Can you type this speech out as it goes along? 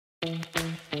It's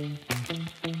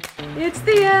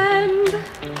the end.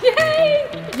 Yay!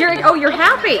 You're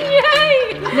happy.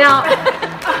 Yay! Now,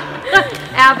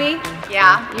 Abby.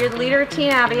 Yeah? You're the leader of Team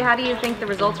Abby. How do you think the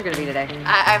results are going to be today?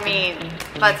 I mean,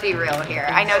 let's be real here.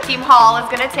 I know Team Hall is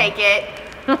going to take it,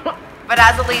 but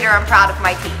as a leader, I'm proud of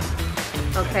my team.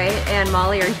 Okay, and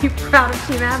Molly, are you proud of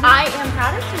Team Abby? I am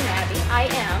proud of Team Abby. I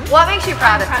am. What makes you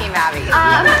proud of Team Abby?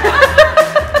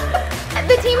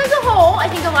 The team as a whole, I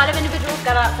think a lot of individuals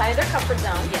got outside of their comfort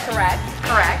zone. Yes. Correct.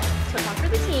 Took one for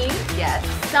the team. Yes.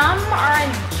 Some are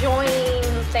enjoying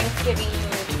Thanksgiving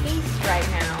feast right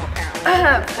now,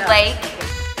 apparently. Blake.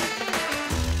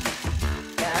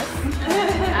 Yes.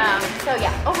 So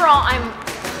yeah, overall, I'm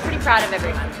pretty proud of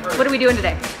everyone. What are we doing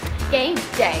today? Game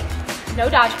day. No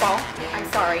dodgeball. I'm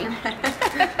sorry.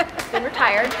 Been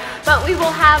retired. But we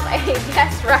will have a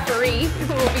guest referee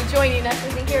who will be joining us.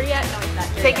 Is he here yet? No, he's not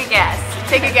here Take yet. a guess.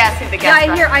 Take a guess who the guest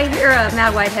Yeah, I hear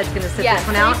Matt Whitehead's going to sit Yes, this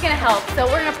one so out. he's going to help. So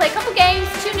we're going to play a couple games,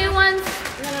 2 new ones,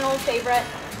 and then an old favorite.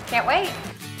 Can't wait.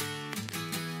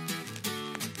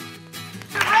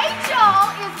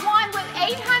 Rachel is one with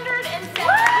 807.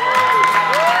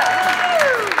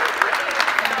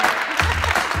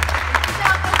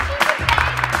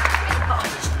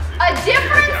 A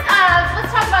difference of,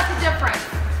 let's talk about the difference.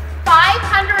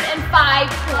 505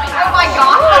 points. Oh my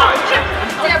gosh.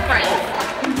 Difference.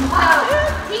 So,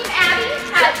 Team Abby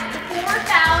has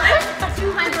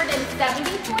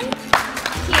 4,270 points.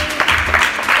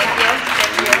 Thank you.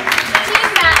 Team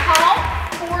Matt Hall,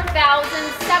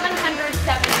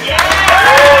 4,770. Yeah.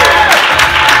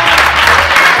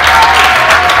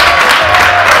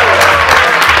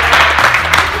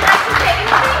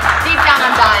 Deep down,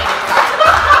 I'm dying.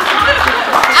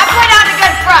 I put out a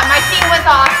good front. My team was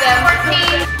awesome.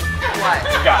 Team. What?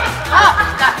 Got it. Oh,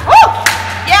 woo!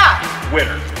 Yeah.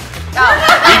 Winner. Oh.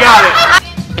 We got it.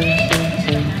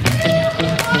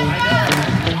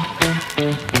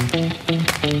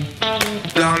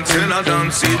 Dancing, I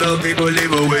don't see the people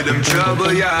living with them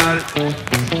trouble, y'all.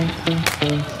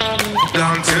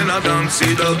 Dancing, I don't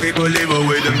see the people living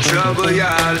with them trouble,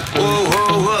 y'all. Oh,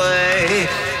 oh, oh, hey.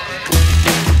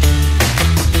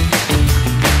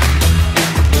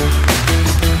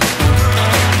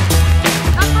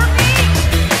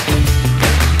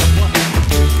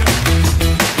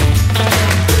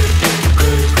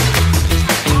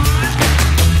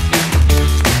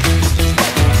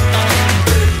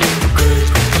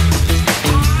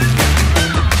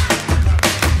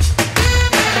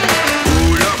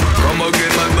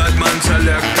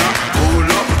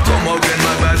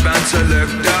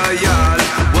 Selector, y'all.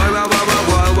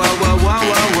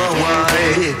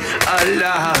 Why,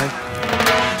 alive.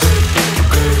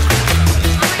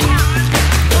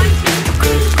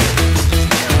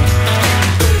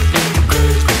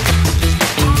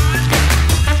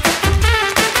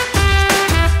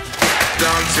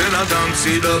 Dancing, I don't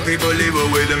see the people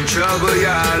living with them trouble,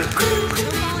 y'all.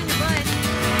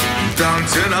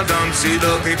 Dancing, I don't see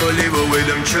the people living with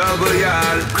them trouble,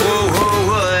 y'all. Oh,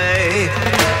 oh, oh, hey.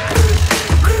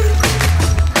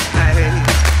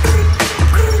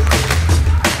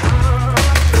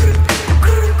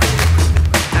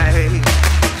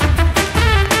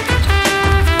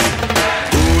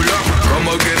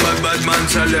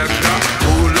 Selector,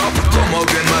 pull up, come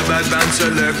again, my bad man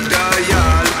selector,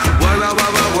 y'all. Why,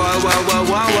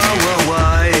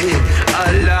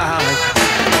 alive.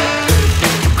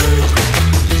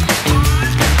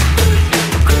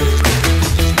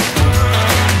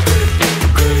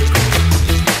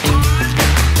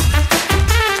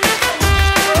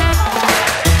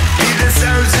 Hear the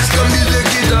sound system, music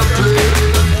it up play.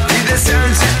 Hear the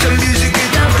sound system, music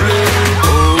it up play.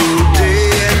 All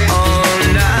day and all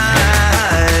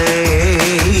night.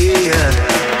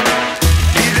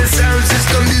 Hear the sound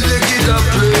system, music it up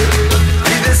play.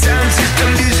 Hear the sound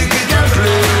system, music it up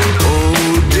play.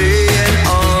 All day and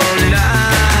all night.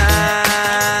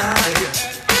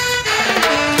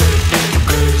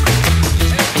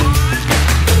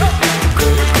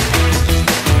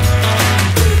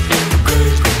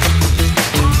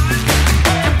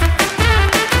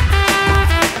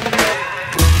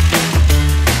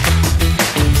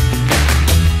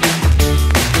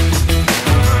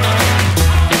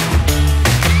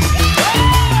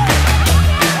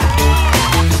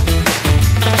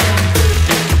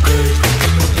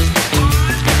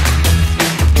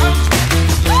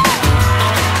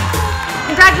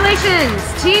 Congratulations,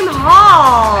 Team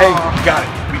Hall. Hey, we got it.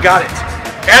 We got it.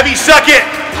 Abby, suck it.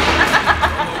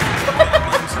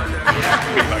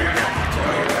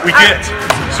 We did it.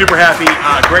 Super happy.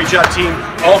 Great job, team.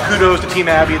 All kudos to Team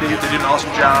Abby. They did an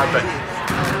awesome job. But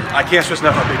I can't stress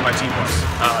enough how big my team was.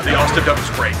 They all stepped up. It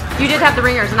was great. You did have the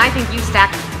ringers, and I think you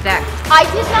stacked the deck. I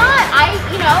did not. I,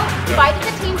 divided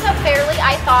the teams up fairly,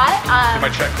 I thought. Is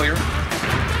my check clear?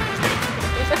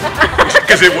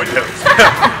 Because it wouldn't have.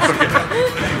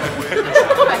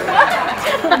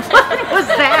 What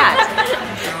was that?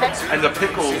 And the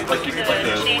pickle, like you get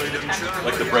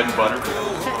like the bread and butter.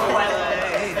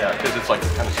 Yeah, because it's like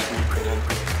kind of sweet.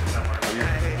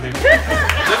 This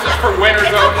is for winners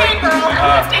only.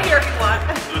 Stay here if you want.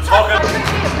 Let's talk.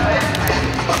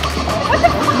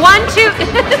 1, 2. 1, 2,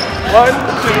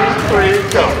 3,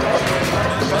 go.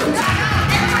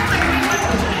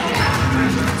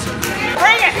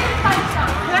 Bring it!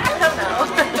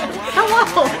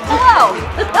 Hello. Hello,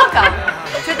 welcome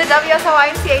to the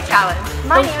WSOYMCA challenge.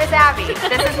 My name is Abby.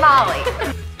 This is Molly.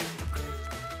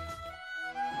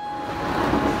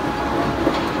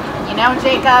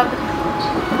 Jacob,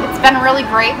 it's been really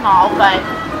great and all, but,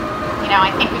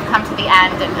 I think we've come to the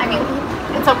end, and I mean,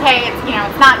 it's okay,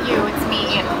 it's not you, it's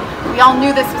me, and we all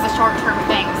knew this was a short-term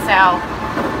thing, so,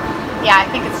 yeah, I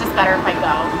think it's just better if I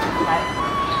go, but,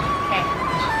 okay.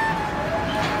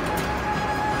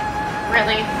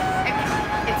 Really?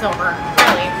 It's over,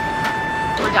 really.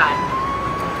 We're done.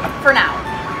 For now.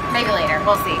 Maybe later,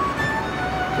 we'll see.